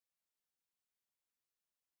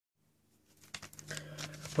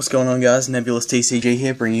What's going on, guys? Nebulous TCG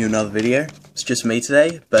here, bringing you another video. It's just me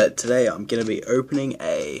today, but today I'm going to be opening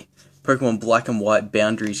a Pokemon Black and White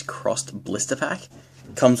Boundaries Crossed Blister Pack.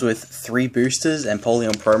 Comes with 3 boosters,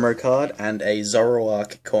 Empoleon promo card, and a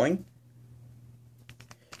Zoroark coin.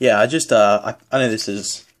 Yeah, I know this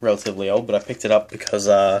is relatively old, but I picked it up because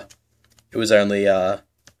it was only $10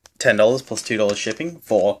 plus $2 shipping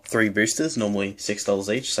for 3 boosters, normally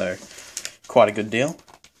 $6 each, so quite a good deal.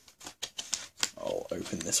 I'll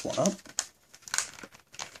open this one up.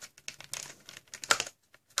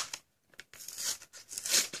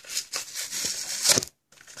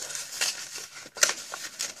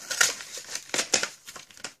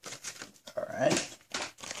 Alright.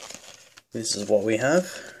 This is what we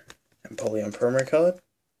have. Empoleon promo card.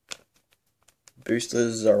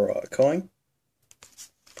 Boosters Zoroark coin.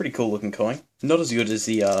 Pretty cool looking coin. Not as good as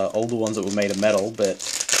the older ones that were made of metal, but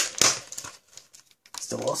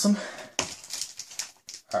still awesome.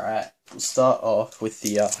 Alright, we'll start off with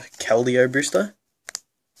the Keldeo booster.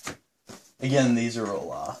 Again, these are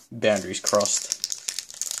all boundaries crossed.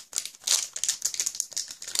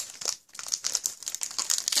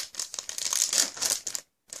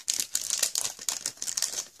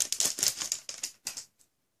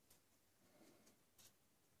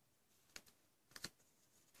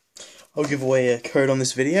 I'll give away a code on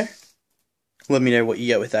this video. Let me know what you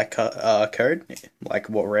get with that code, like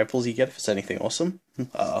what raffles you get, if it's anything awesome.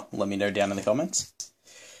 Let me know down in the comments.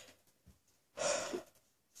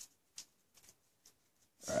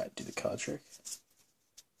 Alright, do the card trick.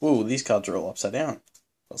 Ooh, these cards are all upside down.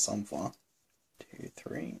 For some fun. 2,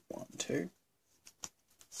 3, 1, 2.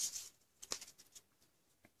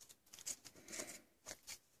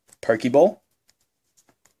 Pokeball.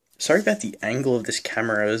 Sorry about the angle of this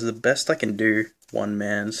camera. It was the best I can do one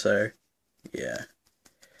man, so yeah.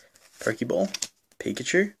 Pokeball,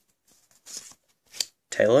 Pikachu,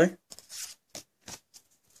 Taillow,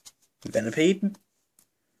 Venipede,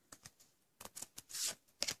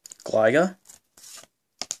 Gligar,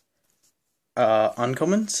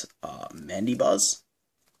 uncommons, Mandibuzz,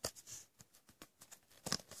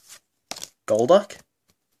 Golduck,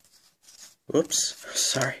 whoops,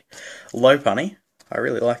 sorry, Lopunny. I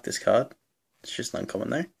really like this card. It's just an uncommon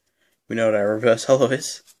though. We know what our reverse holo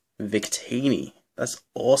is. Victini. That's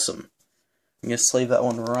awesome. I'm going to sleeve that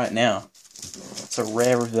one right now. It's a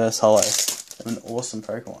rare reverse holo. Of an awesome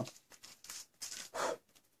Pokemon.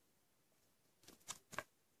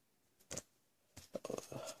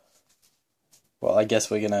 Well, I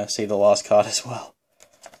guess we're going to see the last card as well.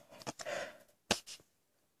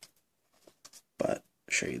 But, I'll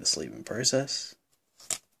show you the sleeving process.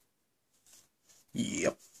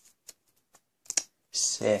 Yep.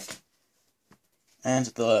 Sick. And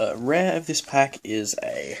the rare of this pack is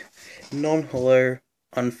a non-holo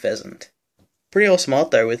Unpheasant. Pretty awesome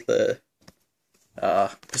art though, with the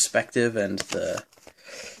perspective and the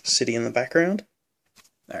city in the background.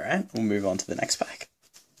 Alright, we'll move on to the next pack.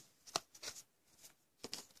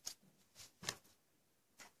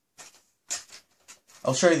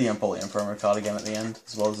 I'll show you the Empoleon promo card again at the end,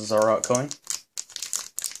 as well as the Zoroark coin.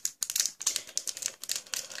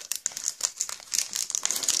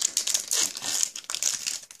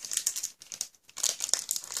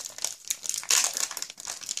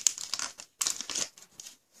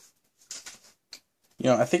 You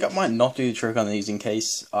know, I think I might not do the trick on these in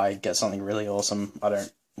case I get something really awesome. I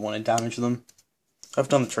don't want to damage them. I've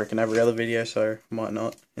done the trick in every other video, so might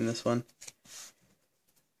not in this one.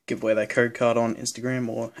 Give away that code card on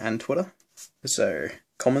Instagram and Twitter. So,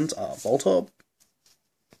 commons are Voltorb,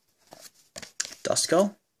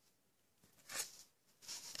 Duskull,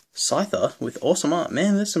 Scyther with awesome art.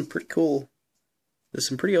 Man, there's some pretty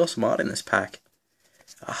awesome art in this pack.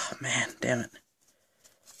 Ah, man, damn it.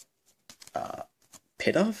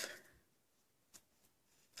 Pidove,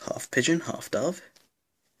 half pigeon, half dove.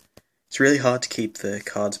 It's really hard to keep the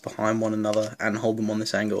cards behind one another and hold them on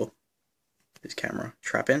this angle. This camera.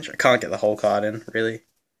 Trapinch. I can't get the whole card in, really.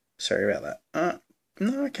 Sorry about that.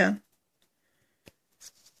 No, I can.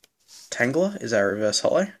 Tangela is our reverse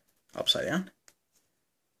holo. Upside down.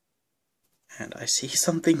 And I see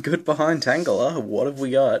something good behind Tangela. What have we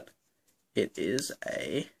got? It is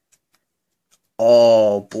a...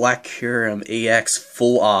 Oh, Black Kyurem EX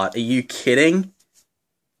full art. Are you kidding?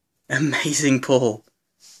 Amazing pull.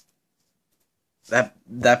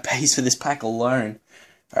 That pays for this pack alone.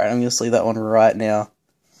 Alright, I'm gonna sleeve that one right now.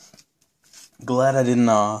 Glad I didn't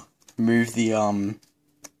move the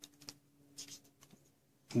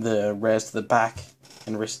rares to the back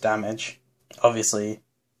and risk damage. Obviously,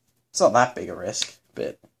 it's not that big a risk,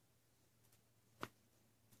 but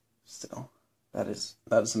still. That is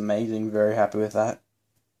amazing. Very happy with that.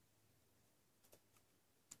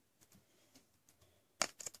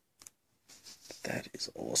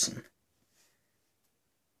 awesome.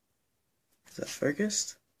 Is that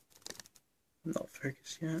focused? Not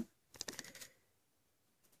focused yet.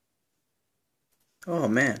 Oh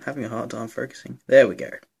man, having a hard time focusing. There we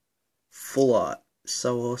go. Full art.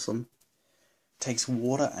 So awesome. Takes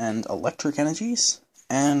water and electric energies,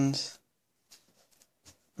 and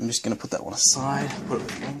I'm just going to put that one aside. Put it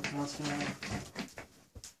with one cards for now.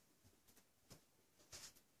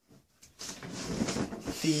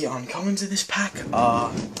 The uncommons of this pack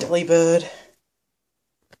are Delibird.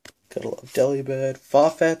 Gotta love Delibird.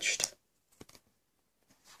 Farfetch'd.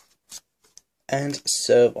 And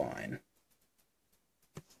Servine.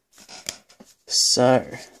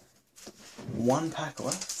 So, one pack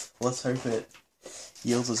left. Let's hope it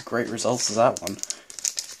yields as great results as that one.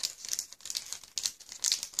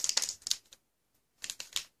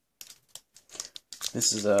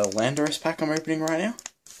 This is a Landorus pack I'm opening right now.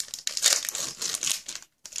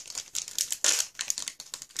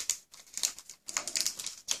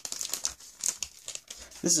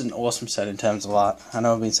 This is an awesome set in terms of art. I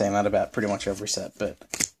know I've been saying that about pretty much every set, but,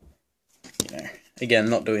 you know, again,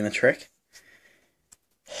 not doing the trick.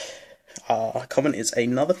 Common is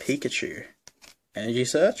another Pikachu. Energy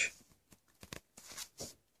Search.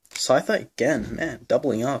 Scyther again, man,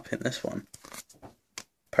 doubling up in this one.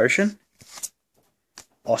 Potion.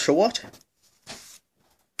 Oshawott.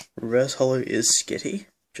 Reverse Holo is Skitty,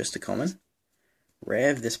 just a common.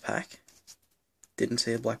 Rare of this pack. Didn't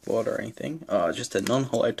see a black border or anything. Oh, just a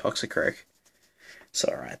non-holo Toxicroak. It's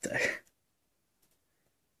alright though.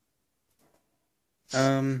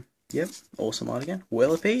 Yep, awesome art again.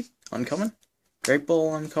 Whirlipede, uncommon. Great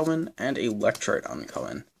Ball, uncommon. And Electrode,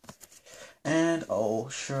 uncommon. And I'll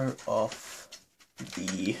show off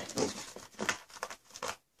the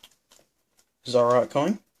Zoroark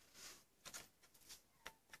coin.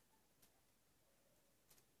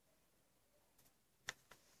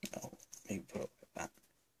 Oh, maybe put it like that.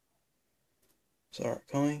 Zoroark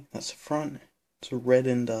coin, that's the front. It's red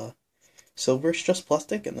and silverish, just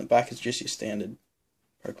plastic, and the back is just your standard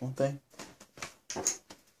Pokemon thing.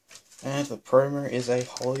 And the promo is a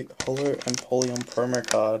Holo Empoleon promo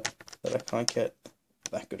card that I can't get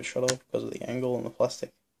that good a shot of because of the angle and the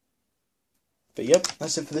plastic. But yep,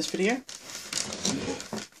 that's it for this video.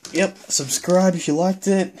 Yep, subscribe if you liked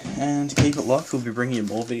it, and keep it locked, we'll be bringing you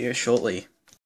more videos shortly.